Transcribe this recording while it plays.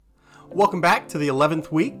Welcome back to the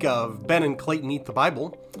 11th week of Ben and Clayton Eat the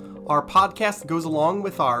Bible, our podcast that goes along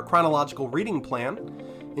with our chronological reading plan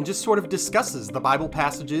and just sort of discusses the Bible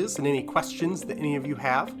passages and any questions that any of you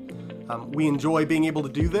have. We enjoy being able to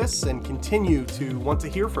do this and continue to want to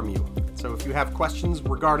hear from you. So if you have questions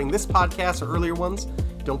regarding this podcast or earlier ones,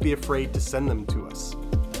 don't be afraid to send them to us.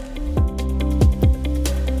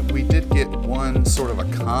 We did get one sort of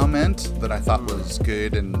a comment that I thought was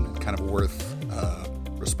good and kind of worth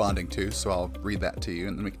responding to, so I'll read that to you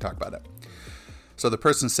and then we can talk about it. So the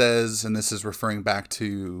person says, and this is referring back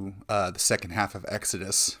to the second half of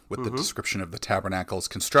Exodus with the description of the tabernacle's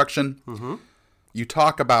construction. You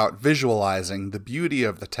talk about visualizing the beauty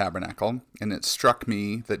of the tabernacle, and it struck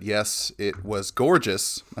me that yes, it was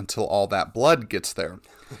gorgeous until all that blood gets there.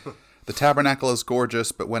 The tabernacle is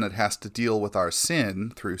gorgeous, but when it has to deal with our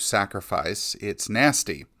sin through sacrifice, it's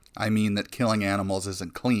nasty. I mean that killing animals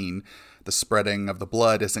isn't clean, the spreading of the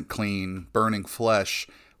blood isn't clean, burning flesh,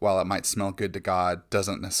 while it might smell good to God,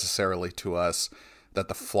 doesn't necessarily to us, that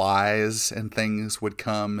the flies and things would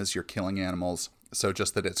come as you're killing animals. So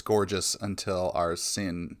just that it's gorgeous until our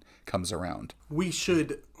sin comes around. We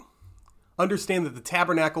should understand that the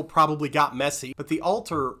tabernacle probably got messy, but the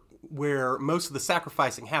altar where most of the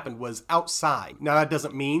sacrificing happened was outside. Now, that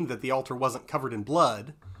doesn't mean that the altar wasn't covered in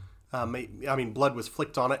blood. Blood was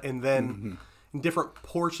flicked on it, and then different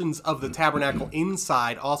portions of the tabernacle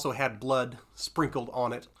inside also had blood sprinkled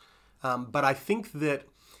on it. But I think that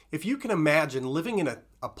if you can imagine living in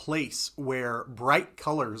a place where bright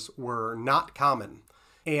colors were not common,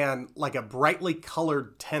 and like a brightly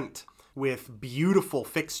colored tent with beautiful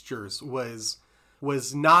fixtures was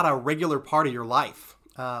not a regular part of your life.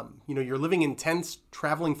 You're living in tents,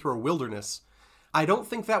 traveling through a wilderness. I don't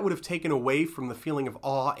think that would have taken away from the feeling of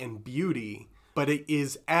awe and beauty, but it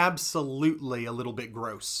is absolutely a little bit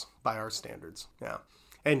gross by our standards. Yeah.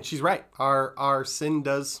 And she's right. Our sin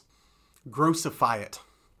does grossify it,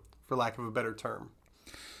 for lack of a better term.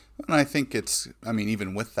 And I think it's,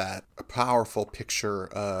 even with that, a powerful picture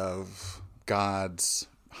of God's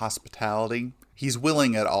hospitality. He's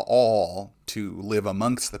willing at all to live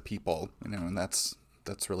amongst the people, and that's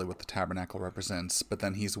really what the tabernacle represents. But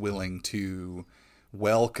then he's willing to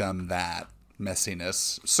welcome that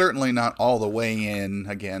messiness. Certainly not all the way in,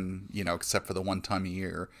 again, except for the one time a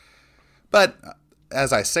year. But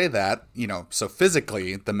as I say that, so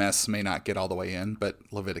physically the mess may not get all the way in, but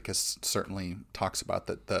Leviticus certainly talks about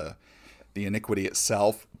that the iniquity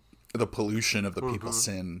itself, the pollution of the people's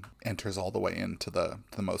sin enters all the way into the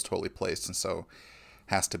most holy place, and so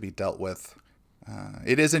has to be dealt with.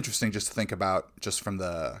 It is interesting just to think about, just from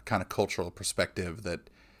the kind of cultural perspective,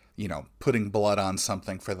 that putting blood on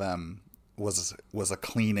something for them was a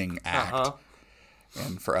cleaning act.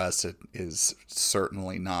 And for us, it is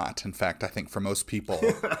certainly not. In fact, I think for most people,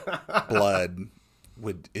 blood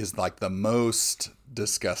is like the most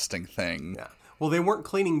disgusting thing. Yeah. Well, they weren't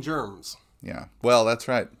cleaning germs. Yeah. Well, that's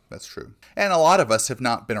right. That's true. And a lot of us have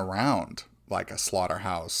not been around like a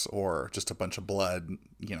slaughterhouse or just a bunch of blood.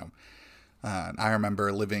 I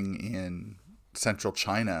remember living in central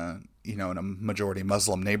China, in a majority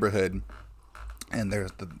Muslim neighborhood, and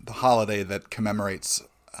there's the holiday that commemorates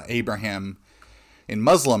Abraham. In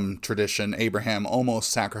Muslim tradition, Abraham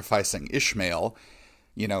almost sacrificing Ishmael.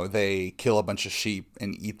 They kill a bunch of sheep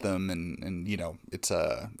and eat them, and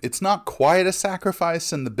it's not quite a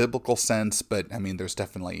sacrifice in the biblical sense, but there's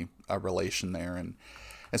definitely a relation there, and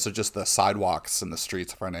so just the sidewalks and the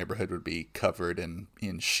streets of our neighborhood would be covered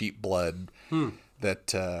in sheep blood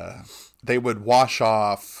that they would wash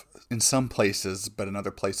off in some places, but in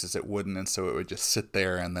other places it wouldn't, and so it would just sit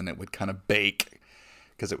there, and then it would kind of bake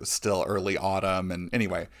because it was still early autumn. And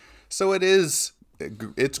anyway, so it's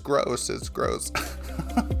gross. It's gross.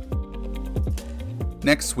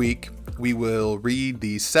 Next week, we will read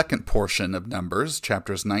the second portion of Numbers,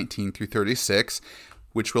 chapters 19 through 36,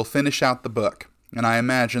 which will finish out the book. And I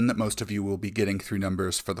imagine that most of you will be getting through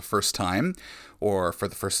Numbers for the first time, or for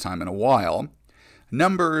the first time in a while.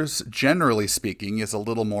 Numbers, generally speaking, is a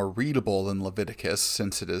little more readable than Leviticus,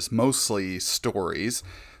 since it is mostly stories,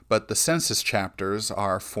 but the census chapters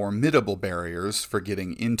are formidable barriers for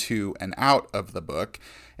getting into and out of the book,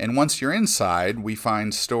 and once you're inside, we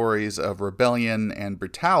find stories of rebellion and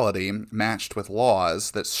brutality matched with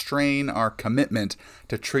laws that strain our commitment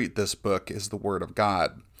to treat this book as the Word of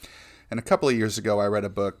God. And a couple of years ago, I read a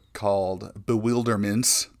book called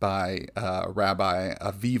Bewilderments by Rabbi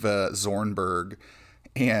Aviva Zornberg,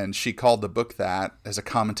 and she called the book that as a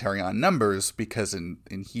commentary on Numbers because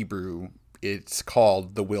in Hebrew, it's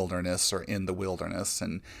called The Wilderness or In the Wilderness.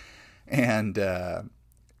 And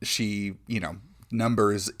she,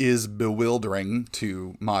 Numbers is bewildering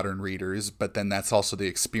to modern readers, but then that's also the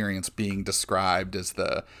experience being described as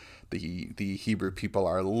the Hebrew people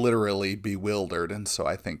are literally bewildered. And so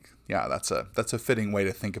I think, yeah, that's a fitting way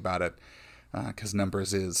to think about it, because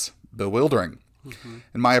Numbers is bewildering. Mm-hmm.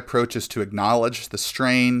 And my approach is to acknowledge the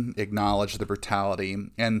strain, acknowledge the brutality,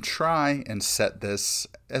 and try and set this,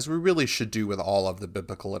 as we really should do with all of the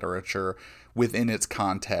biblical literature, within its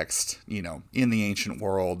context, in the ancient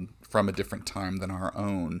world from a different time than our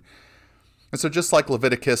own. And so just like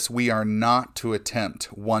Leviticus, we are not to attempt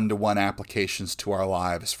one-to-one applications to our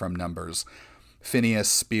lives from Numbers. Phinehas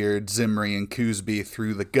speared Zimri and Cusby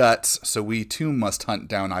through the guts, so we too must hunt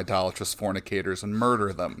down idolatrous fornicators and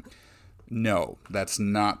murder them. No, that's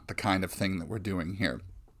not the kind of thing that we're doing here.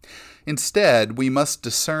 Instead, we must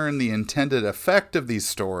discern the intended effect of these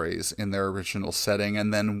stories in their original setting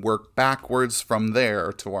and then work backwards from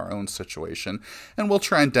there to our own situation. And we'll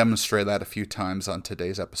try and demonstrate that a few times on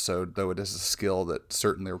today's episode, though it is a skill that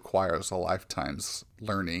certainly requires a lifetime's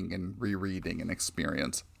learning and rereading and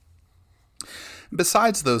experience.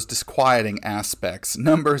 Besides those disquieting aspects,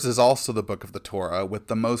 Numbers is also the book of the Torah with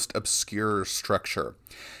the most obscure structure.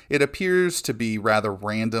 It appears to be rather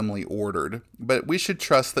randomly ordered, but we should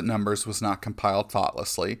trust that Numbers was not compiled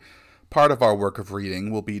thoughtlessly. Part of our work of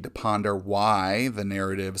reading will be to ponder why the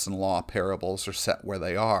narratives and law parables are set where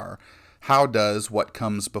they are. How does what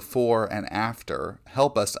comes before and after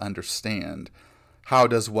help us understand? How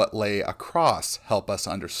does what lay across help us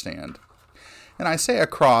understand? And I say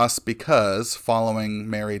across because, following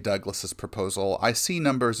Mary Douglas's proposal, I see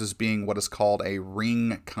Numbers as being what is called a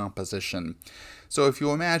ring composition. So if you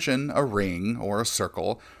imagine a ring or a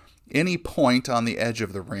circle, any point on the edge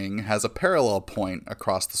of the ring has a parallel point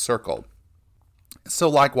across the circle. So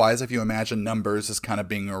likewise, if you imagine Numbers as kind of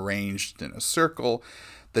being arranged in a circle,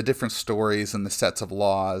 the different stories and the sets of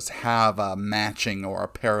laws have a matching or a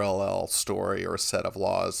parallel story or a set of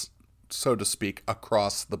laws, so to speak,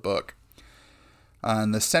 across the book.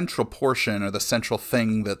 And the central portion, or the central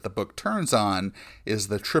thing that the book turns on, is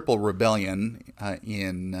the triple rebellion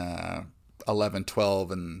in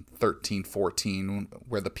 11:12 and 13:14,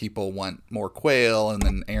 where the people want more quail, and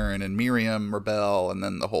then Aaron and Miriam rebel, and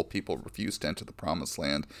then the whole people refuse to enter the promised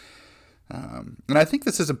land. And I think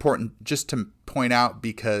this is important just to point out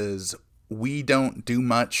because we don't do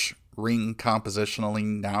much ring compositionally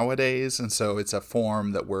nowadays, and so it's a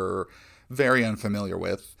form that we're very unfamiliar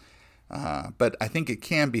with. But I think it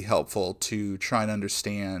can be helpful to try and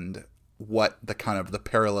understand what the kind of the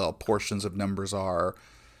parallel portions of Numbers are,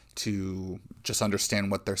 to just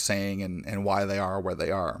understand what they're saying and why they are where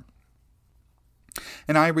they are.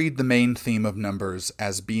 And I read the main theme of Numbers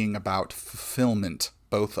as being about fulfillment,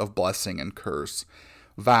 both of blessing and curse.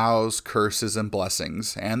 Vows, curses, and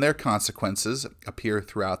blessings, and their consequences appear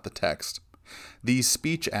throughout the text. These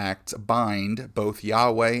speech acts bind both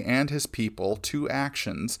Yahweh and his people to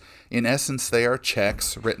actions. In essence, they are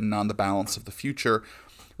checks written on the balance of the future,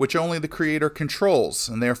 which only the Creator controls,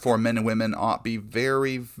 and therefore men and women ought be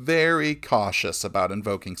very, very cautious about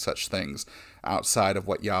invoking such things outside of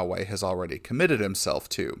what Yahweh has already committed himself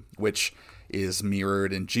to, which is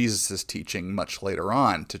mirrored in Jesus' teaching much later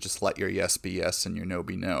on, to just let your yes be yes and your no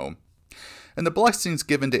be no. And the blessings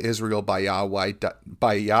given to Israel by Yahweh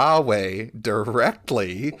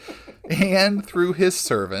directly and through his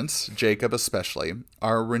servants, Jacob especially,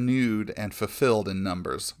 are renewed and fulfilled in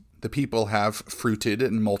Numbers. The people have fruited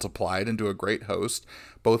and multiplied into a great host,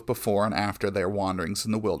 both before and after their wanderings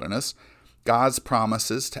in the wilderness. God's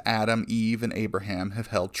promises to Adam, Eve, and Abraham have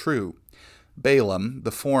held true. Balaam,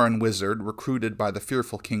 the foreign wizard recruited by the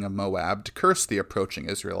fearful king of Moab to curse the approaching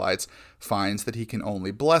Israelites, finds that he can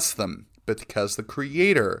only bless them, but because the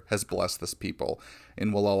Creator has blessed this people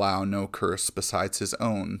and will allow no curse besides his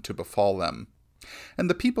own to befall them. And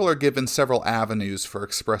the people are given several avenues for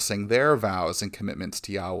expressing their vows and commitments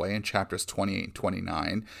to Yahweh in chapters 28 and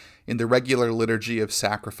 29, in the regular liturgy of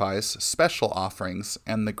sacrifice, special offerings,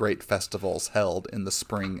 and the great festivals held in the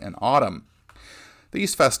spring and autumn.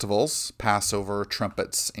 These festivals, Passover,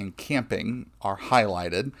 trumpets, and camping, are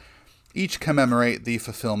highlighted. Each commemorate the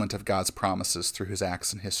fulfillment of God's promises through his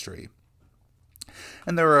acts in history.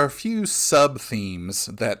 And there are a few sub-themes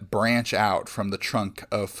that branch out from the trunk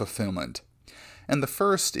of fulfillment. And the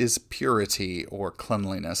first is purity or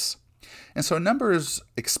cleanliness. And so Numbers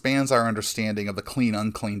expands our understanding of the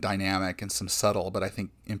clean-unclean dynamic in some subtle but I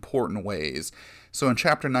think important ways. So in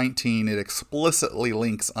chapter 19, it explicitly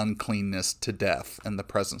links uncleanness to death and the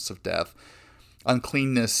presence of death.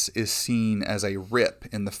 Uncleanness is seen as a rip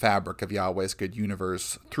in the fabric of Yahweh's good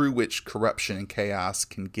universe through which corruption and chaos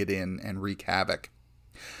can get in and wreak havoc.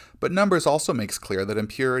 But Numbers also makes clear that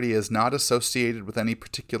impurity is not associated with any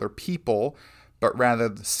particular people, but rather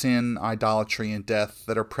the sin, idolatry, and death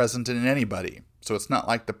that are present in anybody. So it's not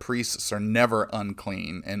like the priests are never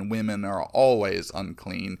unclean and women are always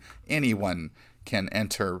unclean. Anyone can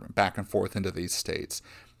enter back and forth into these states.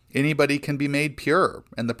 Anybody can be made pure,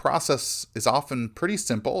 and the process is often pretty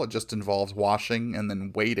simple. It just involves washing and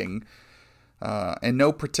then waiting, and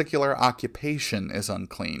no particular occupation is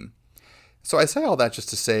unclean. So I say all that just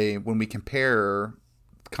to say, when we compare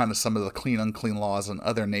kind of some of the clean, unclean laws in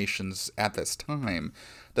other nations at this time,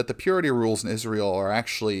 that the purity rules in Israel are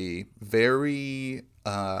actually very,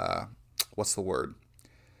 what's the word?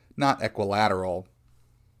 Not equilateral.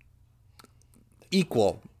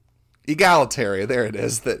 Equal. Egalitarian, there it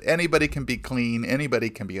is, that anybody can be clean, anybody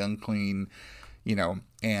can be unclean,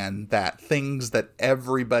 and that things that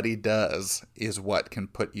everybody does is what can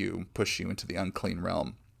push you into the unclean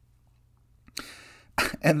realm.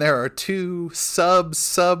 And there are two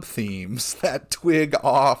sub-themes that twig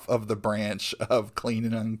off of the branch of clean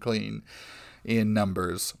and unclean in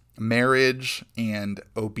Numbers: marriage and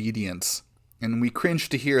obedience. And we cringe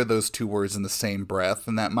to hear those two words in the same breath,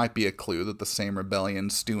 and that might be a clue that the same rebellion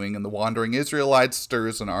stewing in the wandering Israelites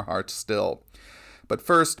stirs in our hearts still. But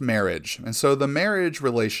first, marriage. And so the marriage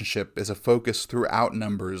relationship is a focus throughout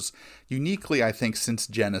Numbers, uniquely, I think, since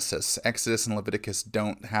Genesis. Exodus and Leviticus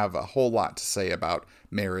don't have a whole lot to say about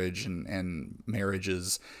marriage and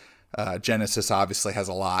marriages. Genesis obviously has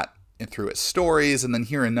a lot through its stories, and then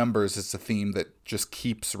here in Numbers, it's a theme that just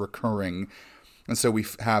keeps recurring. And so we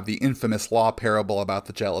have the infamous law parable about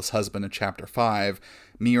the jealous husband in chapter 5.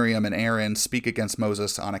 Miriam and Aaron speak against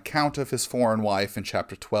Moses on account of his foreign wife in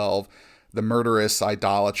chapter 12. The murderous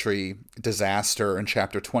idolatry disaster in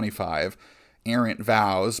chapter 25, errant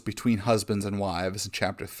vows between husbands and wives in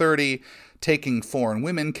chapter 30, taking foreign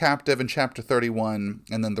women captive in chapter 31,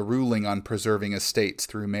 and then the ruling on preserving estates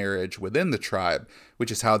through marriage within the tribe,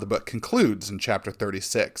 which is how the book concludes in chapter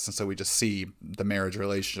 36. And so we just see the marriage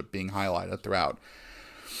relationship being highlighted throughout.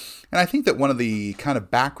 And I think that one of the kind of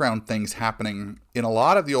background things happening in a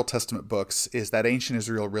lot of the Old Testament books is that ancient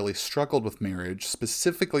Israel really struggled with marriage,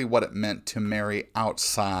 specifically what it meant to marry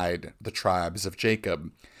outside the tribes of Jacob.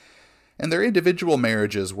 And their individual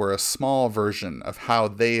marriages were a small version of how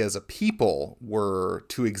they as a people were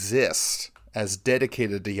to exist as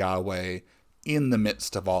dedicated to Yahweh in the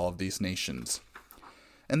midst of all of these nations.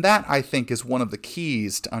 And that, I think, is one of the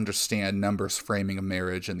keys to understand Numbers' framing of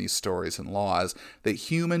marriage in these stories and laws, that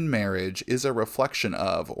human marriage is a reflection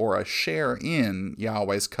of, or a share in,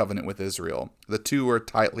 Yahweh's covenant with Israel. The two are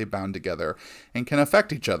tightly bound together and can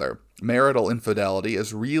affect each other. Marital infidelity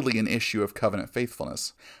is really an issue of covenant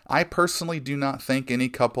faithfulness. I personally do not think any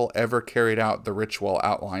couple ever carried out the ritual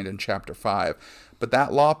outlined in chapter 5, but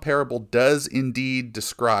that law parable does indeed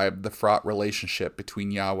describe the fraught relationship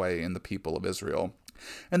between Yahweh and the people of Israel.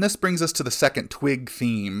 And this brings us to the second twig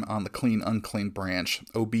theme on the clean-unclean branch: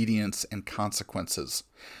 obedience and consequences.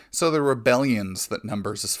 So the rebellions that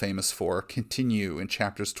Numbers is famous for continue in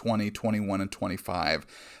chapters 20, 21, and 25.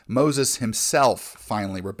 Moses himself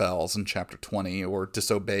finally rebels in chapter 20, or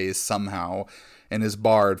disobeys somehow, and is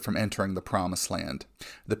barred from entering the promised land.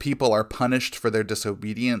 The people are punished for their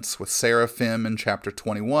disobedience with seraphim in chapter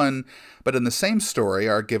 21, but in the same story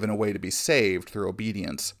are given a way to be saved through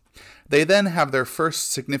obedience. They then have their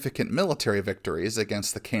first significant military victories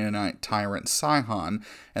against the Canaanite tyrant Sihon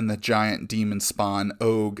and the giant demon spawn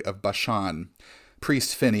Og of Bashan.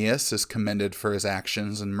 Priest Phinehas is commended for his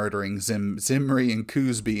actions in murdering Zimri and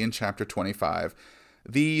Cusby in chapter 25.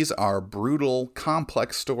 These are brutal,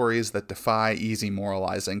 complex stories that defy easy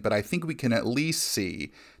moralizing, but I think we can at least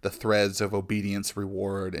see the threads of obedience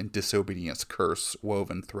reward and disobedience curse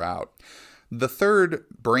woven throughout. The third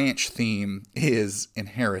branch theme is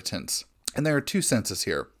inheritance. And there are two senses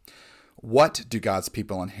here. What do God's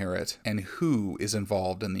people inherit, and who is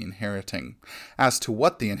involved in the inheriting? As to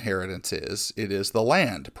what the inheritance is, it is the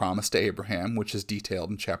land promised to Abraham, which is detailed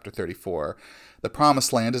in chapter 34. The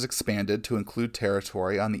promised land is expanded to include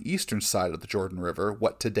territory on the eastern side of the Jordan River,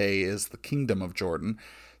 what today is the kingdom of Jordan,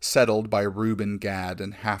 settled by Reuben, Gad,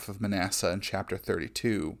 and half of Manasseh in chapter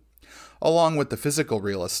 32. Along with the physical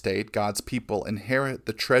real estate, God's people inherit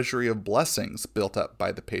the treasury of blessings built up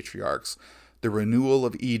by the patriarchs, the renewal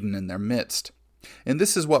of Eden in their midst. And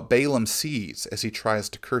this is what Balaam sees as he tries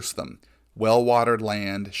to curse them: well-watered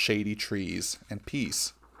land, shady trees, and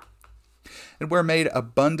peace. And we're made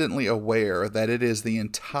abundantly aware that it is the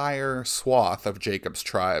entire swath of Jacob's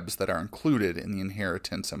tribes that are included in the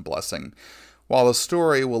inheritance and blessing. While the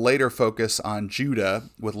story will later focus on Judah,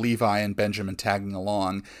 with Levi and Benjamin tagging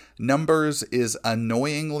along, Numbers is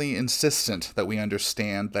annoyingly insistent that we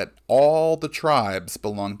understand that all the tribes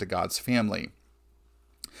belong to God's family.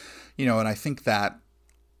 And I think that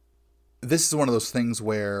this is one of those things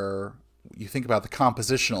where you think about the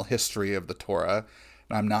compositional history of the Torah,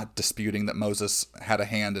 and I'm not disputing that Moses had a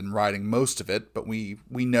hand in writing most of it, but we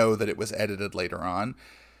know that it was edited later on.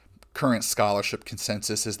 Current scholarship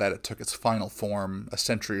consensus is that it took its final form a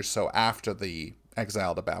century or so after the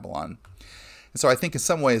exile to Babylon. And so I think in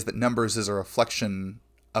some ways that Numbers is a reflection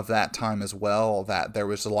of that time as well, that there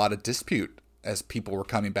was a lot of dispute as people were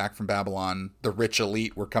coming back from Babylon. The rich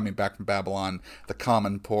elite were coming back from Babylon, the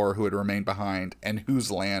common poor who had remained behind, and whose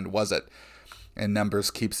land was it? And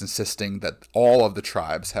Numbers keeps insisting that all of the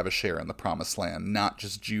tribes have a share in the promised land, not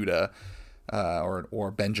just Judah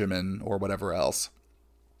or Benjamin or whatever else.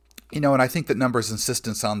 And I think that Numbers'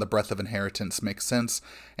 insistence on the breadth of inheritance makes sense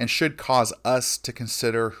and should cause us to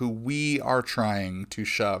consider who we are trying to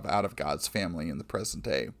shove out of God's family in the present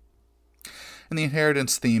day. And the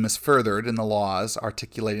inheritance theme is furthered in the laws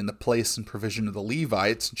articulating the place and provision of the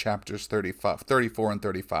Levites in chapters 34 and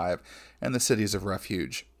 35 and the cities of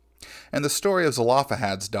refuge. And the story of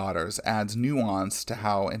Zelophehad's daughters adds nuance to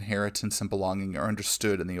how inheritance and belonging are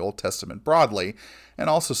understood in the Old Testament broadly, and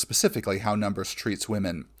also specifically how Numbers treats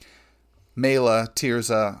women. Mela,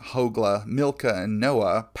 Tirzah, Hoglah, Milcah, and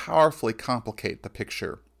Noah powerfully complicate the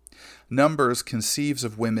picture. Numbers conceives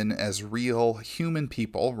of women as real human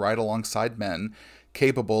people right alongside men,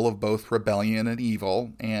 capable of both rebellion and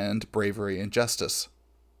evil, and bravery and justice.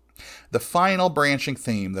 The final branching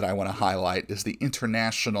theme that I want to highlight is the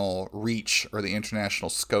international reach or the international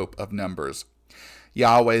scope of Numbers.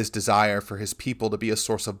 Yahweh's desire for his people to be a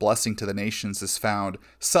source of blessing to the nations is found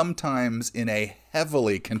sometimes in a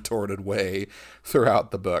heavily contorted way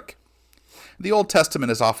throughout the book. The Old Testament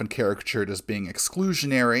is often caricatured as being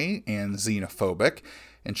exclusionary and xenophobic,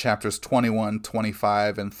 and chapters 21,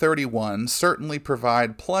 25, and 31 certainly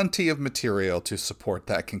provide plenty of material to support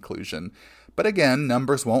that conclusion. But again,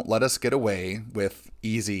 Numbers won't let us get away with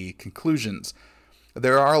easy conclusions.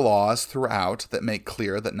 There are laws throughout that make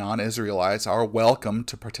clear that non-Israelites are welcome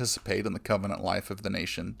to participate in the covenant life of the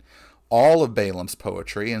nation. All of Balaam's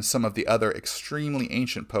poetry and some of the other extremely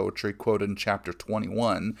ancient poetry quoted in chapter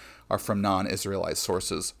 21 are from non-Israelite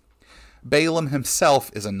sources. Balaam himself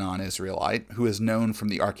is a non-Israelite who is known from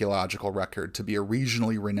the archaeological record to be a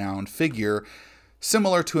regionally renowned figure,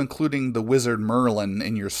 similar to including the wizard Merlin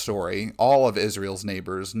in your story. All of Israel's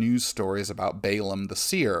neighbors knew stories about Balaam the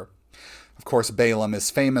seer. Of course, Balaam is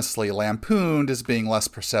famously lampooned as being less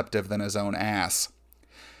perceptive than his own ass.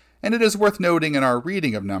 And it is worth noting in our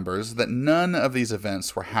reading of Numbers that none of these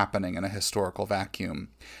events were happening in a historical vacuum.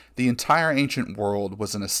 The entire ancient world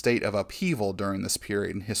was in a state of upheaval during this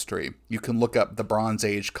period in history. You can look up the Bronze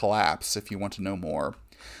Age collapse if you want to know more.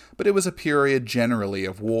 But it was a period generally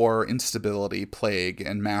of war, instability, plague,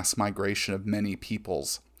 and mass migration of many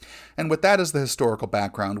peoples. And with that as the historical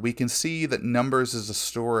background, we can see that Numbers is a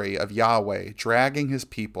story of Yahweh dragging his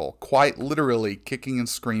people, quite literally kicking and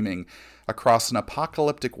screaming, across an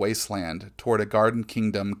apocalyptic wasteland toward a garden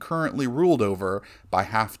kingdom currently ruled over by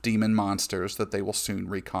half-demon monsters that they will soon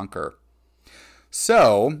reconquer.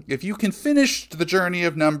 So, if you can finish the journey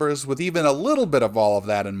of Numbers with even a little bit of all of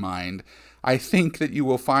that in mind, I think that you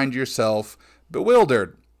will find yourself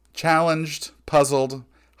bewildered, challenged, puzzled,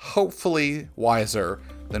 hopefully wiser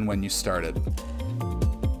than when you started.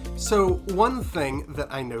 So, one thing that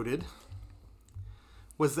I noted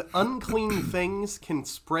was that unclean things can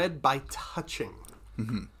spread by touching.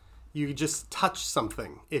 Mm-hmm. You just touch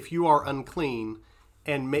something if you are unclean,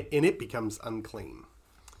 and it becomes unclean.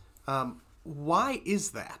 Why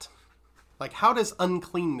is that? Like, how does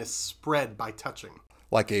uncleanness spread by touching?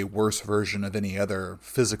 Like a worse version of any other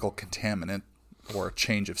physical contaminant or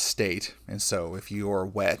change of state. And so if you're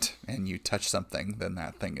wet and you touch something, then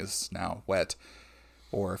that thing is now wet.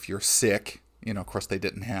 Or if you're sick, of course they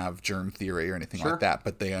didn't have germ theory or anything like that,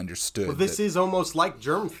 but they understood. Well, this is almost like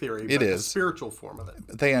germ theory, but the spiritual form of it.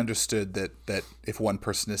 They understood that if one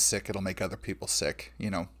person is sick, it'll make other people sick.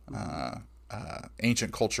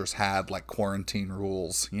 Ancient cultures had like quarantine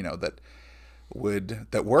rules, that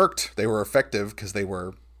worked. They were effective because they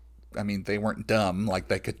weren't dumb. Like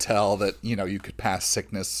they could tell that, you could pass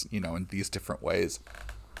sickness, in these different ways.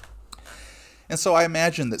 And so I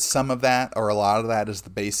imagine that some of that, or a lot of that, is the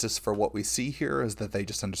basis for what we see here, is that they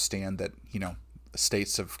just understand that,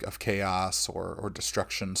 states of chaos or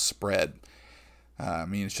destruction spread.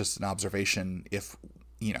 It's just an observation. If,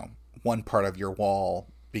 one part of your wall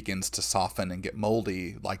begins to soften and get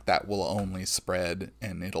moldy, like that will only spread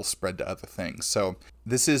and it'll spread to other things. So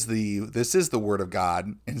this is the word of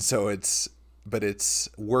God, and so it's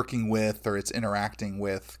working with, or it's interacting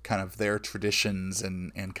with kind of their traditions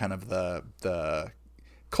and kind of the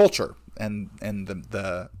culture and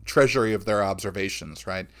the treasury of their observations,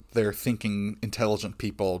 right? They're thinking intelligent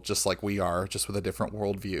people just like we are, just with a different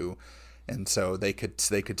worldview. And so they could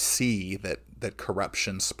see that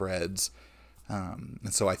corruption spreads.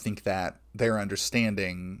 And so I think that their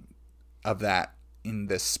understanding of that in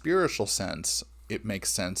this spiritual sense, it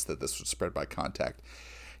makes sense that this would spread by contact.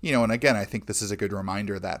 And again, I think this is a good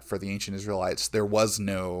reminder that for the ancient Israelites, there was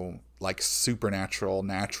no like supernatural,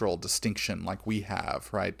 natural distinction like we have,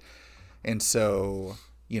 right? And so,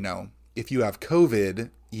 if you have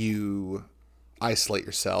COVID, you isolate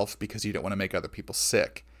yourself because you don't want to make other people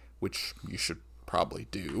sick, which you should probably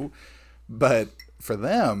do. But for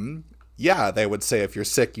them, yeah, they would say if you're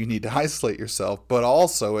sick, you need to isolate yourself. But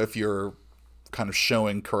also if you're kind of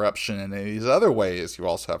showing corruption in these other ways, you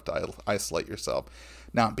also have to isolate yourself.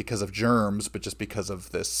 Not because of germs, but just because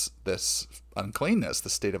of this uncleanness, the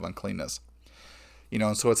state of uncleanness.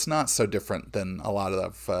 And so it's not so different than a lot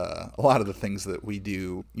of the things that we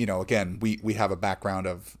do. Again, we have a background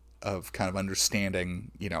of kind of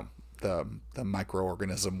understanding, the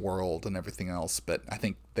microorganism world and everything else, but I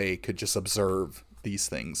think they could just observe these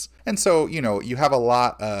things. And so, you have a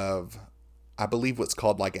lot of, I believe, what's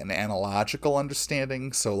called like an analogical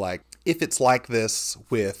understanding. So like if it's like this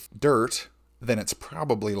with dirt, then it's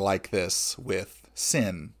probably like this with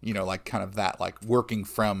sin, like kind of that, like working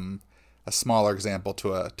from a smaller example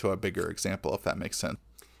to a bigger example, if that makes sense.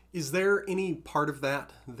 Is there any part of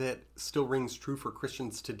that still rings true for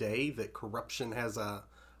Christians today, that corruption has a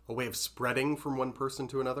way of spreading from one person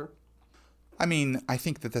to another? I mean, I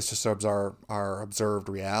think that this just serves our observed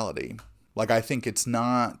reality. Like, I think it's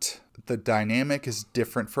not, the dynamic is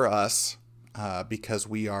different for us because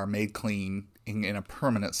we are made clean in a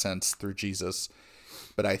permanent sense through Jesus.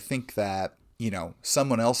 But I think that,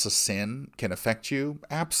 someone else's sin can affect you.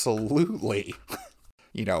 Absolutely.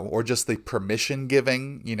 Or just the permission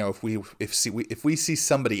giving, if we see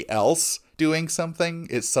somebody else doing something,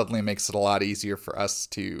 it suddenly makes it a lot easier for us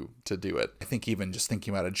to do it. I think even just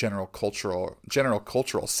thinking about a general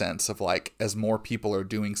cultural sense of like, as more people are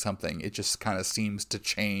doing something, it just kind of seems to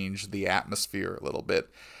change the atmosphere a little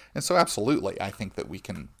bit. And so absolutely, I think that we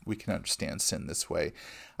can understand sin this way.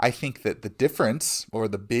 I think that the difference, or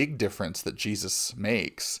the big difference that Jesus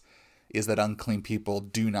makes, is that unclean people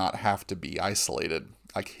do not have to be isolated.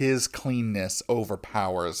 Like, his cleanness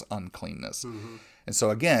overpowers uncleanness. Mm-hmm. And so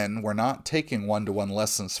again, we're not taking one-to-one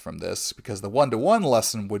lessons from this, because the one-to-one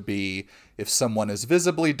lesson would be, if someone is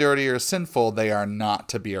visibly dirty or sinful, they are not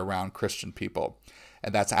to be around Christian people.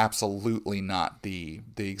 And that's absolutely not the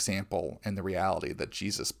example and the reality that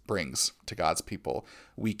Jesus brings to God's people.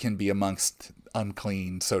 We can be amongst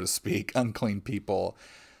unclean, so to speak, unclean people.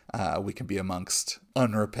 We can be amongst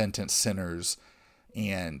unrepentant sinners,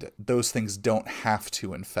 and those things don't have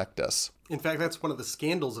to infect us. In fact, that's one of the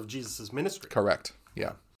scandals of Jesus' ministry. Correct,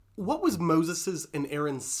 yeah. What was Moses' and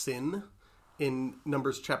Aaron's sin in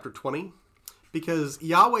Numbers chapter 20? Because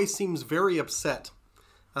Yahweh seems very upset,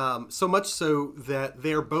 so much so that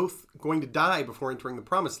they're both going to die before entering the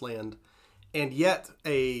promised land, and yet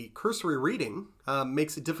a cursory reading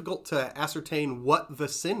makes it difficult to ascertain what the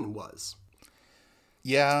sin was.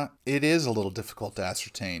 Yeah, it is a little difficult to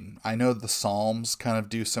ascertain. I know the Psalms kind of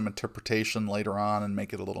do some interpretation later on and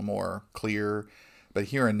make it a little more clear. But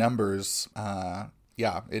here in Numbers,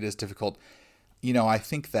 it is difficult. I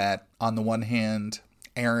think that on the one hand,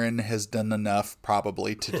 Aaron has done enough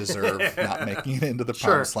probably to deserve not making it into the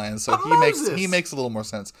promised land. So he makes a little more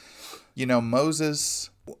sense. Moses,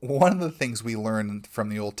 one of the things we learn from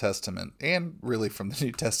the Old Testament and really from the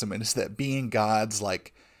New Testament is that being God's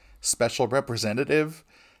like special representative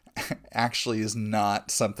actually is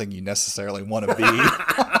not something you necessarily want to be.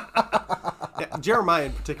 Yeah, Jeremiah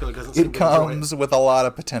in particular doesn't seem to enjoy it. It comes with a lot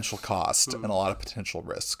of potential cost and a lot of potential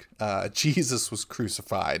risk. Jesus was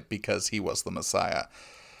crucified because he was the Messiah.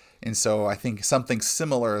 And so I think something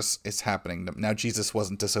similar is happening. Now, Jesus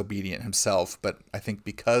wasn't disobedient himself, but I think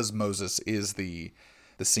because Moses is the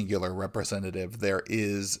singular representative, there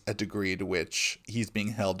is a degree to which he's being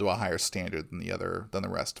held to a higher standard than the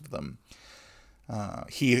rest of them.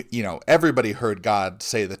 Everybody heard God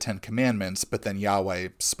say the 10 Commandments, but then Yahweh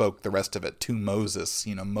spoke the rest of it to Moses.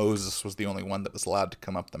 Moses was the only one that was allowed to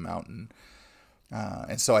come up the mountain.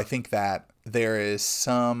 And so I think that there is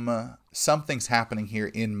something's happening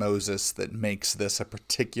here in Moses that makes this a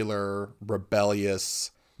particular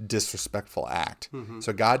rebellious disrespectful act.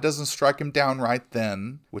 So God doesn't strike him down right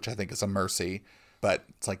then, which I think is a mercy. But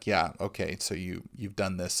it's like, yeah, okay, so you've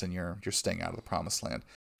done this and you're staying out of the promised land.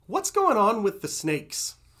 What's going on with the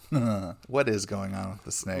snakes? What is going on with the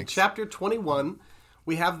In snakes? chapter 21,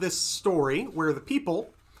 we have this story where the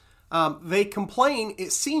people, they complain,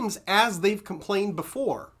 it seems, as they've complained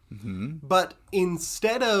before. But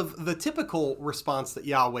instead of the typical response that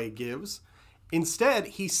Yahweh gives, instead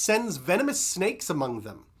he sends venomous snakes among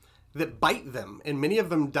them that bite them, and many of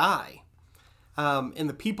them die. And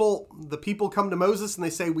the people come to Moses and they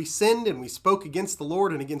say, "We sinned and we spoke against the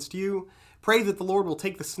Lord and against you. Pray that the Lord will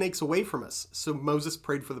take the snakes away from us." So Moses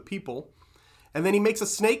prayed for the people. And then he makes a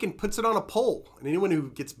snake and puts it on a pole. And anyone who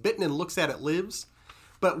gets bitten and looks at it lives.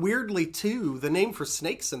 But weirdly, too, the name for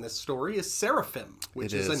snakes in this story is seraphim,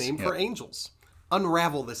 which is a name for angels.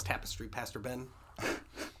 Unravel this tapestry, Pastor Ben.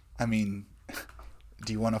 I mean,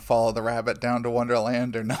 do you want to follow the rabbit down to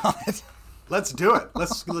Wonderland or not? Let's do it.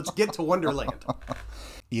 Let's get to Wonderland.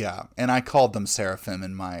 Yeah, and I called them seraphim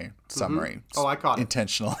in my summary. Oh, I caught it.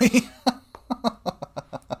 Intentionally.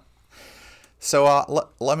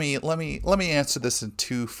 So let me answer this in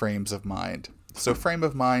two frames of mind. So frame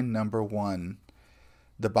of mind number one,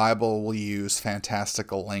 the Bible will use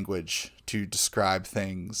fantastical language to describe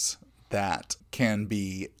things that can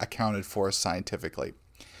be accounted for scientifically.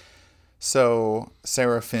 So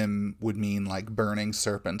seraphim would mean like burning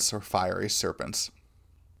serpents or fiery serpents.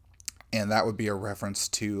 And that would be a reference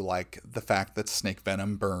to like the fact that snake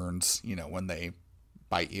venom burns, when they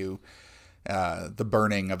bite you, the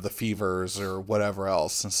burning of the fevers or whatever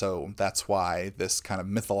else. And so that's why this kind of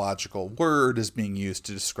mythological word is being used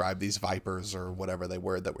to describe these vipers or whatever they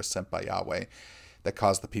were that were sent by Yahweh that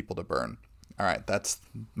caused the people to burn. All right, that's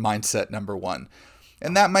mindset number one.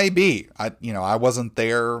 And that may be, I wasn't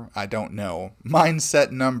there. I don't know. Mindset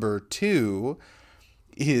number two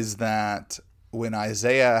is that when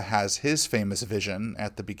Isaiah has his famous vision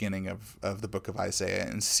at the beginning of the book of Isaiah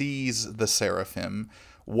and sees the seraphim,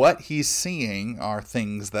 what he's seeing are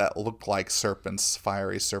things that look like serpents,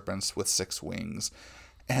 fiery serpents with 6 wings.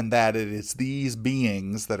 And that it is these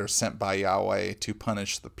beings that are sent by Yahweh to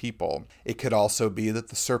punish the people. It could also be that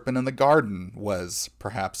the serpent in the garden was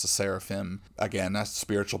perhaps a seraphim, again, a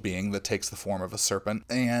spiritual being that takes the form of a serpent.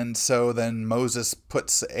 And so then Moses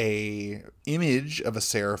puts a image of a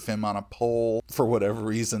seraphim on a pole. For whatever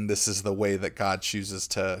reason, this is the way that God chooses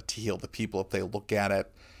to heal the people if they look at it.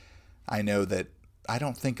 I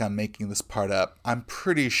don't think I'm making this part up. I'm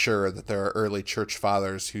pretty sure that there are early church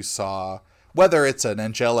fathers who saw, whether it's an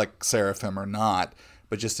angelic seraphim or not,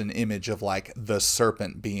 but just an image of like the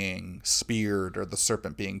serpent being speared or the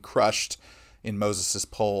serpent being crushed in Moses'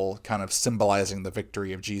 pole, kind of symbolizing the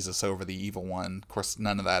victory of Jesus over the evil one. Of course,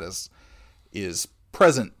 none of that is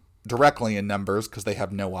present directly in Numbers because they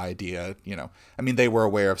have no idea. They were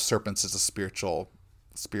aware of serpents as a spiritual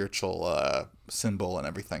symbol and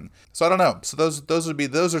everything. So I don't know. So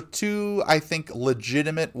those are two, I think,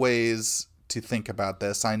 legitimate ways to think about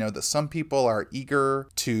this. I know that some people are eager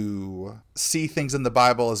to see things in the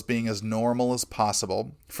Bible as being as normal as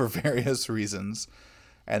possible for various reasons.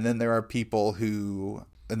 And then there are people who,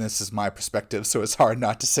 and this is my perspective, so it's hard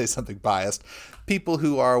not to say something biased, people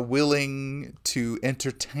who are willing to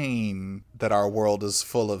entertain that our world is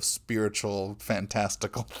full of spiritual,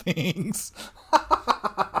 fantastical things.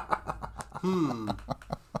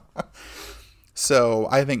 So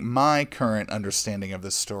I think my current understanding of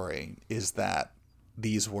this story is that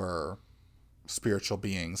these were spiritual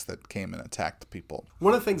beings that came and attacked the people.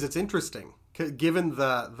 One of the things that's interesting, given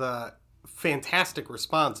the fantastic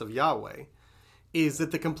response of Yahweh, is that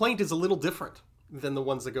the complaint is a little different than the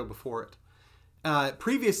ones that go before it.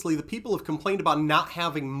 Previously, the people have complained about not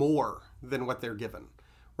having more than what they're given,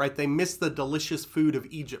 right? They miss the delicious food of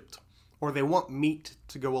Egypt, or they want meat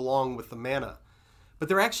to go along with the manna. But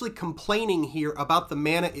they're actually complaining here about the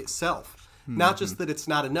manna itself. Not just that it's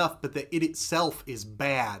not enough, but that it itself is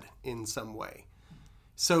bad in some way.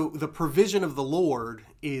 So the provision of the Lord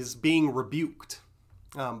is being rebuked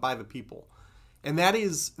by the people. And that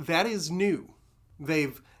is new.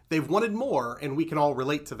 They've wanted more, and we can all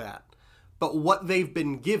relate to that. But what they've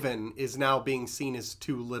been given is now being seen as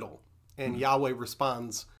too little. And Yahweh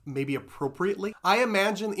responds maybe appropriately. I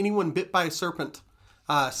imagine anyone bit by a serpent,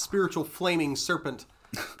 spiritual flaming serpent,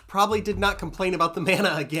 probably did not complain about the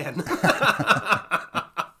manna again.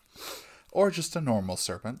 Or just a normal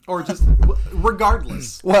serpent. Or just,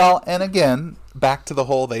 regardless. Well, and again, back to the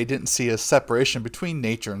whole they didn't see a separation between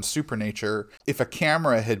nature and supernature. If a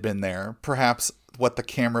camera had been there, perhaps what the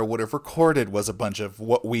camera would have recorded was a bunch of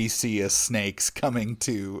what we see as snakes coming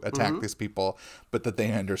to attack these people, but that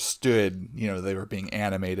they understood, they were being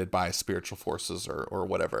animated by spiritual forces or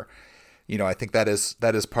whatever. I think that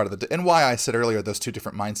is part of and why I said earlier those two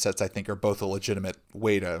different mindsets I think are both a legitimate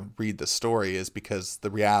way to read the story, is because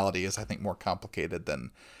the reality is I think more complicated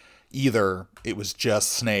than either it was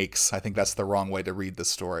just snakes. I think that's the wrong way to read the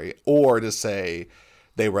story, or to say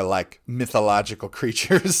they were like mythological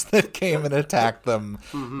creatures that came and attacked them.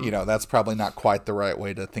 That's probably not quite the right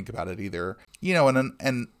way to think about it either.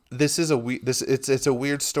 And this is it's a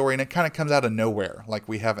weird story, and it kind of comes out of nowhere. Like,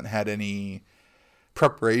 we haven't had any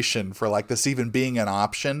preparation for like this even being an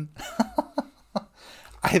option.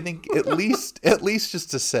 I think at least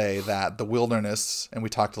just to say that the wilderness, and we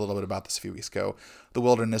talked a little bit about this a few weeks ago, the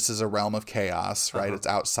wilderness is a realm of chaos, right? It's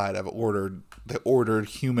outside of the ordered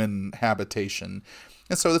human habitation.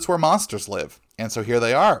 And so that's where monsters live. And so here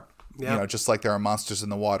they are. Yeah. Just like there are monsters in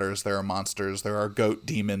the waters, there are monsters, there are goat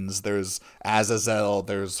demons, there's Azazel,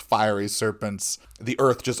 there's fiery serpents. The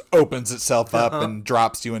earth just opens itself up and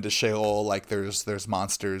drops you into Sheol. Like there's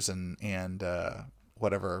monsters and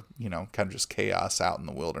whatever, kind of just chaos out in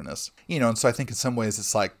the wilderness. And so I think in some ways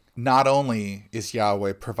it's like, not only is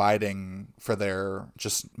Yahweh providing for their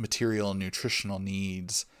just material and nutritional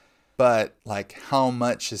needs, but like how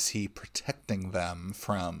much is he protecting them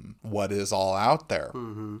from what is all out there?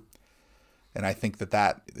 And I think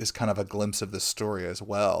that is kind of a glimpse of this story as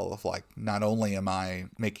well, of like, not only am I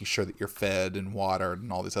making sure that you're fed and watered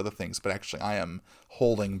and all these other things, but actually I am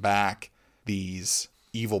holding back these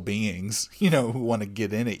evil beings, who want to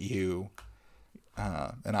get in at you.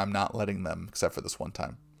 And I'm not letting them, except for this one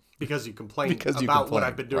time. Because you complained about what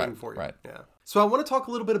I've been doing for you. Right. Yeah. So I want to talk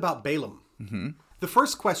a little bit about Balaam. The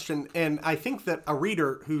first question, and I think that a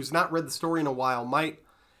reader who's not read the story in a while might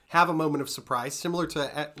have a moment of surprise, similar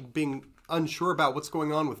to being unsure about what's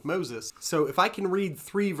going on with Moses. So if I can read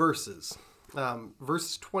 3 verses,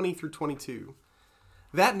 verses 20 through 22.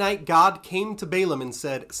 That night God came to Balaam and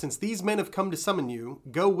said, "Since these men have come to summon you,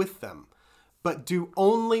 go with them, but do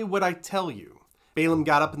only what I tell you." Balaam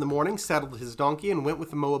got up in the morning, saddled his donkey, and went with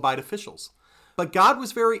the Moabite officials. But God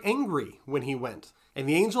was very angry when he went, and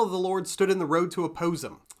the angel of the Lord stood in the road to oppose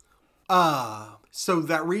him. So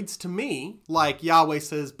that reads to me like Yahweh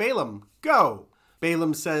says, "Balaam, go."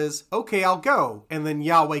 Balaam says, "Okay, I'll go." And then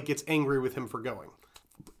Yahweh gets angry with him for going.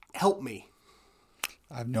 Help me.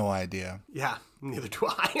 I have no idea. Yeah, neither do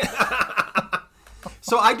I.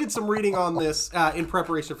 So I did some reading on this in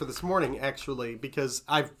preparation for this morning, actually, because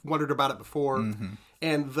I've wondered about it before.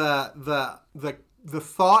 And the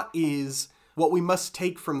thought is, what we must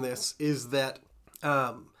take from this is that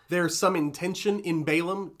there's some intention in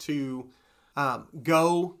Balaam to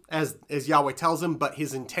go as Yahweh tells him, but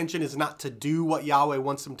his intention is not to do what Yahweh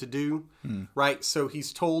wants him to do, right? So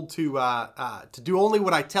he's told to do only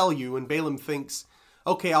what I tell you, and Balaam thinks,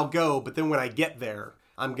 okay, I'll go, but then when I get there,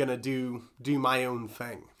 I'm going to do my own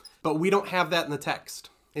thing. But we don't have that in the text,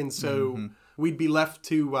 and so we'd be left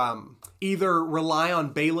to either rely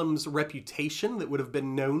on Balaam's reputation that would have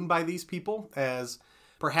been known by these people as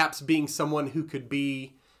perhaps being someone who could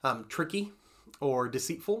be tricky or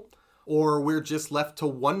deceitful, or we're just left to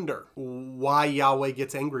wonder why Yahweh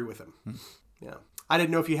gets angry with him. Yeah. I didn't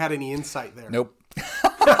know if you had any insight there. Nope.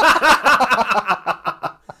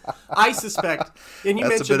 I suspect, and you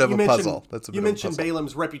That's mentioned, a bit of a puzzle. You mentioned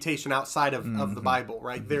Balaam's reputation outside of the Bible,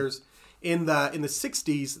 right? There's in the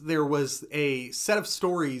 60s, there was a set of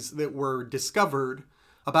stories that were discovered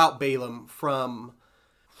about Balaam from,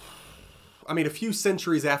 a few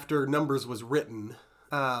centuries after Numbers was written.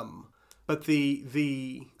 But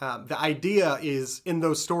the idea is in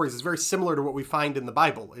those stories is very similar to what we find in the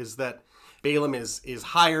Bible, is that Balaam is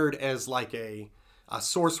hired as like a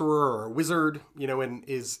sorcerer or a wizard, and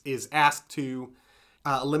is asked to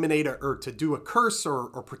eliminate or to do a curse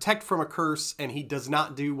or protect from a curse, and he does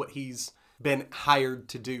not do what he's been hired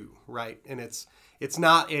to do, right? And he's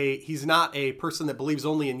not a person that believes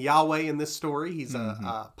only in Yahweh in this story. He's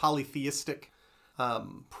a polytheistic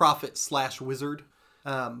prophet/wizard.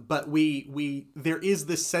 But there is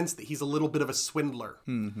this sense that he's a little bit of a swindler.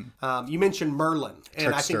 You mentioned Merlin,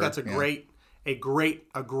 and I think that's a great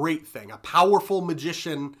thing, a powerful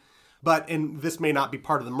magician, and this may not be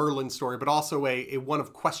part of the Merlin story, but also a one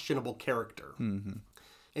of questionable character.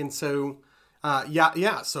 And so,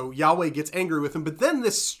 so Yahweh gets angry with him, but then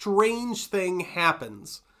this strange thing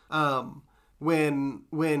happens, when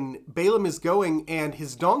Balaam is going and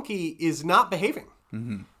his donkey is not behaving.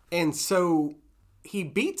 And so he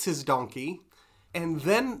beats his donkey, and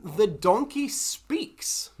then the donkey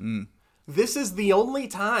speaks. This is the only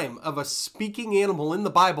time of a speaking animal in the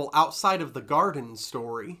Bible outside of the garden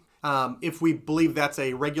story. If we believe that's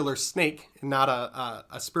a regular snake and not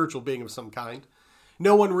a spiritual being of some kind.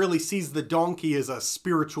 No one really sees the donkey as a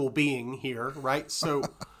spiritual being here, right? So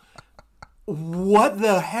what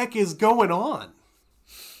the heck is going on?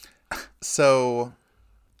 So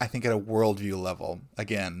I think at a worldview level,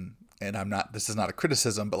 again, and this is not a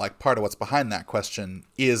criticism, but like part of what's behind that question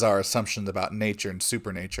is our assumptions about nature and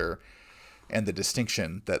supernature and the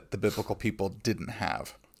distinction that the biblical people didn't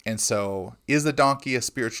have. And so is the donkey a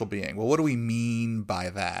spiritual being? Well, what do we mean by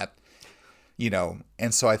that?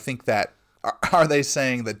 And so I think that are they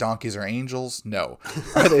saying that donkeys are angels? No.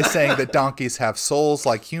 Are they saying that donkeys have souls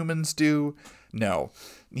like humans do? No.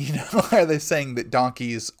 Are they saying that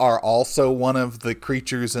donkeys are also one of the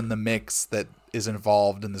creatures in the mix that is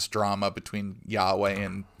involved in this drama between Yahweh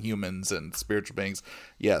and humans and spiritual beings?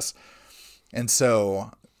 Yes. And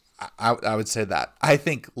so I would say that. I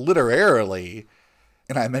think literarily,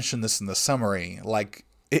 and I mentioned this in the summary,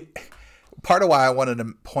 part of why I wanted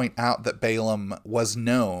to point out that Balaam was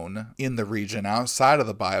known in the region outside of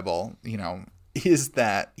the Bible, is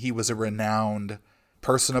that he was a renowned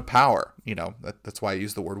person of power. That's why I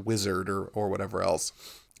use the word wizard or whatever else.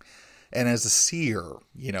 And as a seer,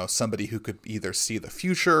 somebody who could either see the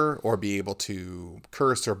future or be able to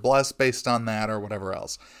curse or bless based on that or whatever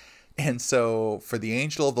else. And so for the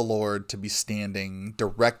angel of the Lord to be standing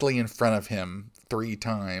directly in front of him 3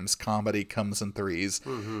 times, comedy comes in threes,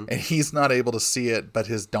 and he's not able to see it, but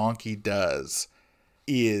his donkey does,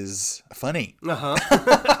 is funny.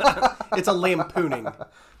 It's a lampooning.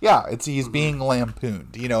 Yeah, he's being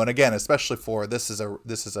lampooned, and again, especially for this is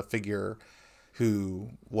a figure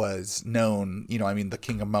who was known, the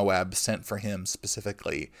king of Moab sent for him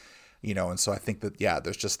specifically, and so I think that,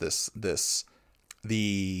 there's just this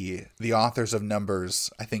the authors of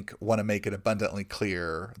Numbers, I think, want to make it abundantly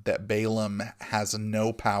clear that Balaam has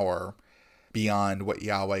no power beyond what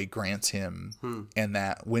Yahweh grants him, and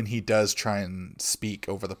that when he does try and speak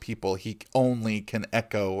over the people, he only can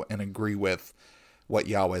echo and agree with what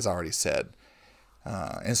Yahweh's already said.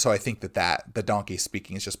 And so I think that the donkey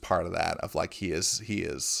speaking is just part of that, of he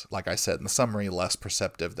is, like I said in the summary, less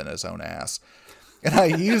perceptive than his own ass. And I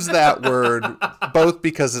use that word both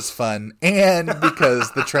because it's fun and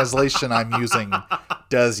because the translation I'm using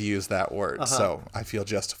does use that word. So I feel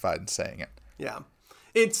justified in saying it. Yeah.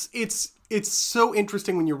 It's so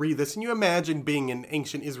interesting when you read this and you imagine being an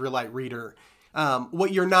ancient Israelite reader.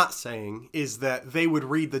 What you're not saying is that they would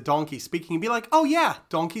read the donkey speaking and be like, oh yeah,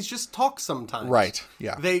 donkeys just talk sometimes. Right.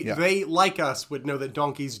 Yeah. They like us, would know that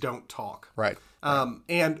donkeys don't talk. Right.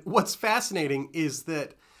 And what's fascinating is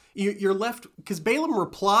that you're left, because Balaam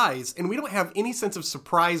replies, and we don't have any sense of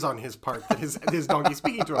surprise on his part that his donkey's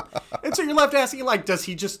speaking to him. And so you're left asking, does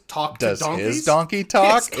he just talk to donkeys? Does his donkey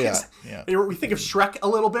talk? Yeah. We think of Shrek a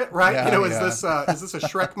little bit, right? Yeah, is this a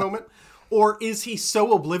Shrek moment? Or is he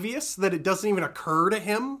so oblivious that it doesn't even occur to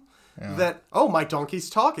him that, oh, my donkey's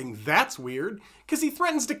talking? That's weird. Because he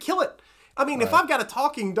threatens to kill it. I mean, if I've got a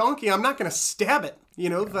talking donkey, I'm not going to stab it. I'm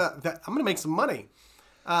going to make some money.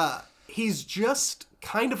 He's just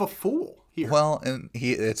kind of a fool here. Well, and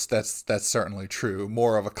that's certainly true.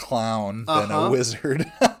 More of a clown than a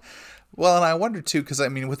wizard. Well, and I wonder too, because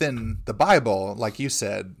within the Bible, like you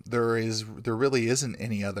said, there really isn't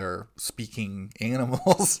any other speaking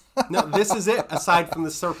animals. No, this is it, aside from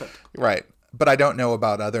the serpent. Right. But I don't know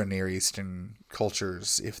about other Near Eastern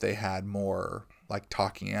cultures if they had more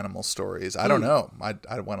talking animal stories. I don't know.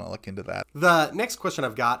 I want to look into that. The next question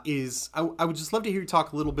I've got is, I would just love to hear you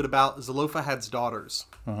talk a little bit about Zelophehad's daughters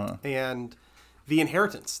and the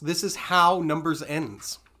inheritance. This is how Numbers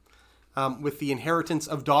ends, with the inheritance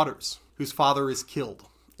of daughters whose father is killed.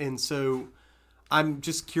 And so I'm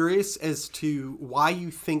just curious as to why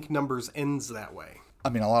you think Numbers ends that way. A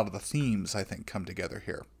lot of the themes, I think, come together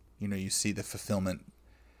here. You see the fulfillment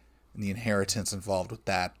and the inheritance involved with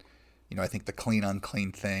that. I think the clean,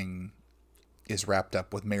 unclean thing is wrapped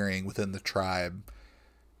up with marrying within the tribe.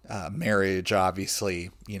 Marriage,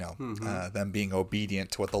 obviously, them being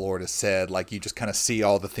obedient to what the Lord has said. You just kind of see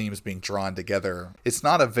all the themes being drawn together. It's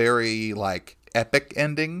not a very, epic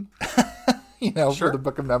ending, Sure. for the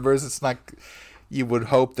Book of Numbers. It's not, you would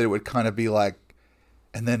hope that it would kind of be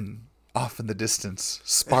and then off in the distance,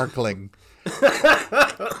 sparkling,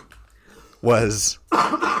 was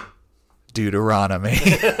Deuteronomy.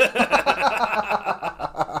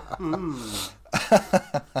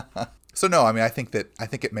 So no, I think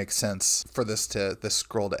it makes sense for this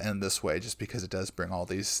scroll to end this way, just because it does bring all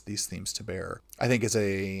these themes to bear. I think it's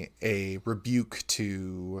a rebuke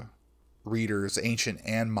to readers, ancient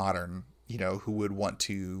and modern, who would want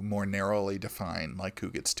to more narrowly define like who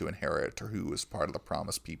gets to inherit or who is part of the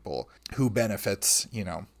promised people, who benefits,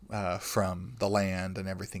 from the land and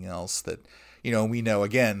everything else that, we know,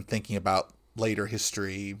 again, thinking about later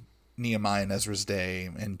history, Nehemiah and Ezra's day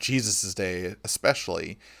and Jesus's day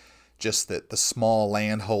especially, just that the small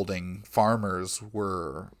landholding farmers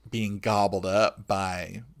were being gobbled up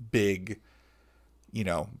by big,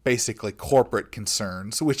 basically corporate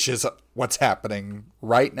concerns, which is what's happening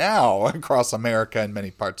right now across America and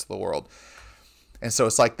many parts of the world. And so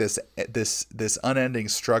it's like this unending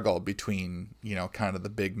struggle between, kind of the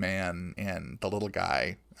big man and the little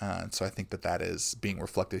guy. And so I think that is being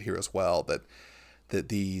reflected here as well, that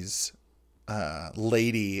these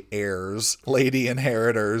lady heirs, lady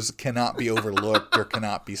inheritors cannot be overlooked or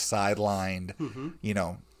cannot be sidelined,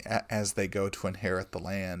 as they go to inherit the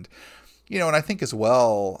land. And I think as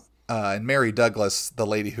well, and Mary Douglas, the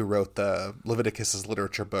lady who wrote the Leviticus's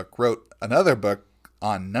literature book, wrote another book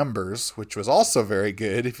on Numbers, which was also very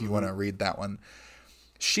good if you want to read that one.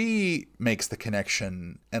 She makes the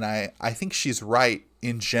connection, and I think she's right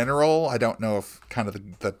in general. I don't know if kind of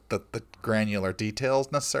the granular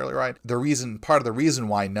details necessarily right. Part of the reason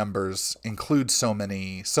why Numbers includes so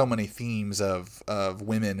many themes of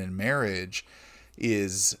women and marriage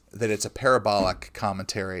is that it's a parabolic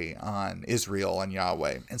commentary on Israel and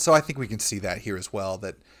Yahweh. And so I think we can see that here as well,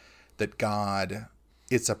 that God,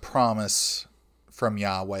 it's a promise from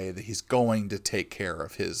Yahweh that he's going to take care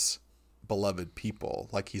of his beloved people.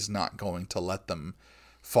 Like he's not going to let them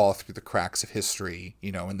fall through the cracks of history,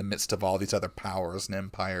 in the midst of all these other powers and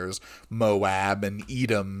empires, Moab and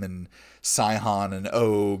Edom and Sihon and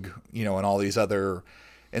Og, and all these other,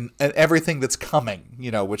 and everything that's coming,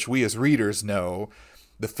 which we as readers know.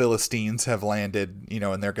 The Philistines have landed,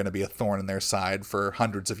 and they're going to be a thorn in their side for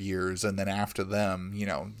hundreds of years. And then after them,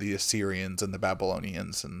 the Assyrians and the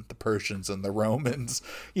Babylonians and the Persians and the Romans,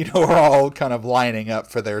 are all kind of lining up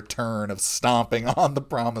for their turn of stomping on the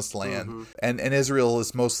promised land. Mm-hmm. And Israel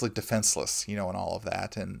is mostly defenseless, in all of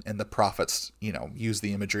that. And the prophets, use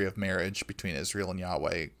the imagery of marriage between Israel and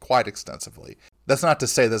Yahweh quite extensively. That's not to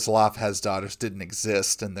say that Zelophehad's daughters didn't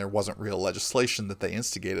exist and there wasn't real legislation that they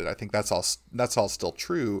instigated. I think that's all still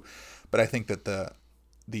true, but I think that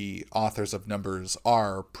the authors of Numbers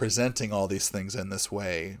are presenting all these things in this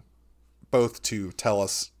way, both to tell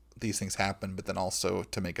us these things happen, but then also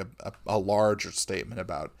to make a larger statement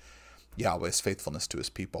about Yahweh's faithfulness to his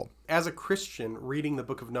people. As a Christian reading the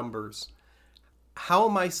book of Numbers, how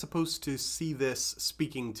am I supposed to see this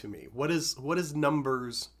speaking to me? What is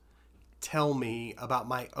Numbers tell me about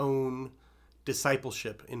my own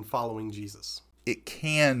discipleship in following Jesus? It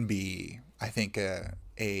can be, I think,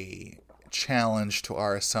 a challenge to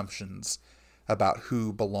our assumptions about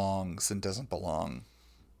who belongs and doesn't belong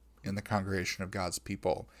in the congregation of God's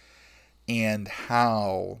people, and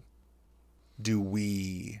how do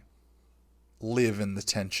we live in the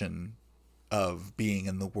tension of being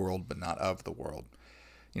in the world but not of the world.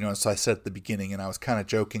 So I said at the beginning, and I was kind of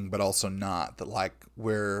joking, but also not, that like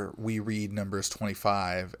where we read Numbers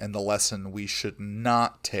 25, and the lesson we should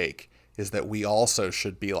not take is that we also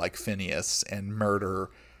should be like Phinehas and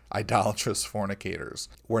murder idolatrous fornicators.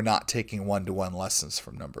 We're not taking one-to-one lessons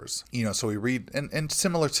from Numbers. So we read, and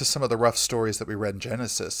similar to some of the rough stories that we read in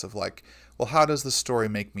Genesis of like, well, how does the story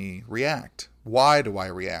make me react? Why do I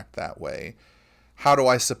react that way? How do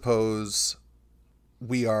I suppose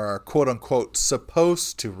we are, quote unquote,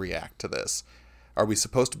 supposed to react to this? Are we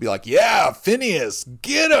supposed to be like, yeah, Phineas,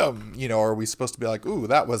 get him? Or are we supposed to be like, ooh,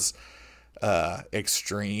 that was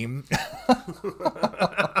extreme?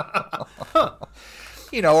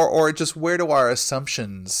 or just where do our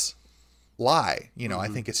assumptions lie? I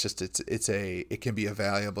think it's just, it can be a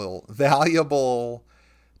valuable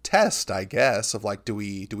test, I guess, of like, do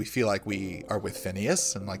we feel like we are with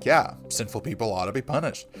Phineas and like, yeah, sinful people ought to be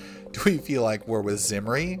punished? Do we feel like we're with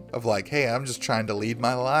Zimri of like, hey, I'm just trying to lead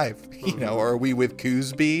my life? Or are we with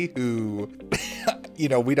Coosby, who,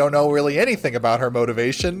 we don't know really anything about her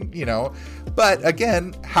motivation, but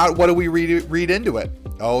again, what do we read into it?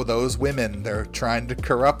 Oh, those women, they're trying to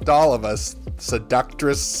corrupt all of us,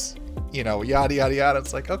 seductress, yada, yada, yada.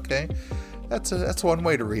 It's like, okay, that's one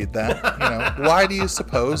way to read that. Why do you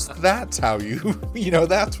suppose that's how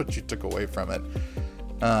that's what you took away from it?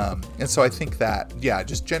 And so I think that, yeah,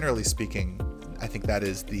 just generally speaking, I think that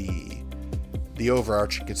is the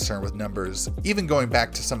overarching concern with Numbers. Even going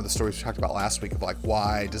back to some of the stories we talked about last week of like,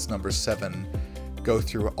 why does Numbers 7 go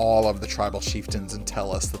through all of the tribal chieftains and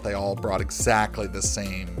tell us that they all brought exactly the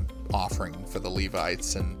same offering for the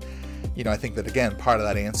Levites? And, I think that, again, part of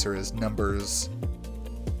that answer is Numbers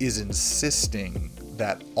is insisting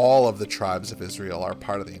that all of the tribes of Israel are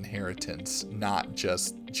part of the inheritance, not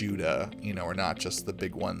just Judah, or not just the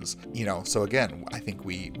big ones. So again, I think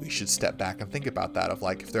we should step back and think about that, of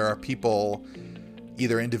like, if there are people,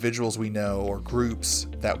 either individuals we know or groups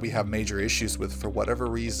that we have major issues with for whatever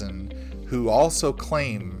reason, who also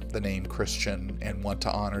claim the name Christian and want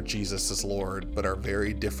to honor Jesus as Lord, but are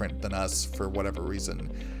very different than us for whatever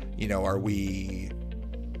reason, are we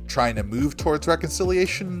trying to move towards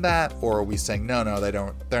reconciliation in that, or are we saying no,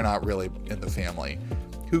 they're not really in the family?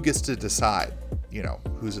 Who gets to decide,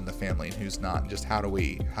 who's in the family and who's not, and just how do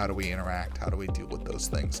we interact, how do we deal with those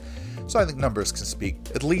things? So I think Numbers can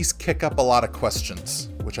at least kick up a lot of questions,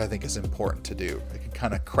 which I think is important to do. It can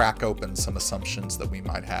kind of crack open some assumptions that we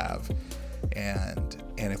might have, and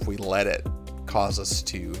if we let it, cause us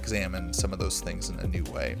to examine some of those things in a new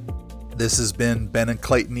way. This has been Ben and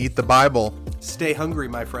Clayton Eat the Bible. Stay hungry,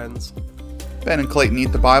 my friends. Ben and Clayton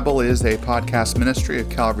Eat the Bible is a podcast ministry of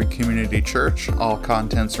Calvary Community Church. All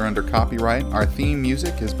contents are under copyright. Our theme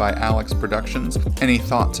music is by Alex Productions. Any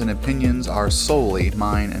thoughts and opinions are solely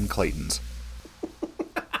mine and Clayton's.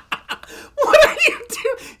 What are you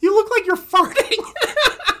doing? You look like you're farting.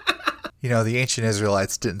 The ancient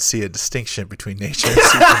Israelites didn't see a distinction between nature and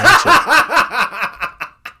supernature.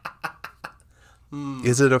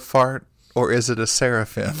 Is it a fart or is it a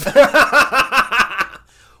seraphim?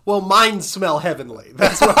 Well, mine smell heavenly.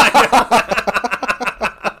 That's what I know.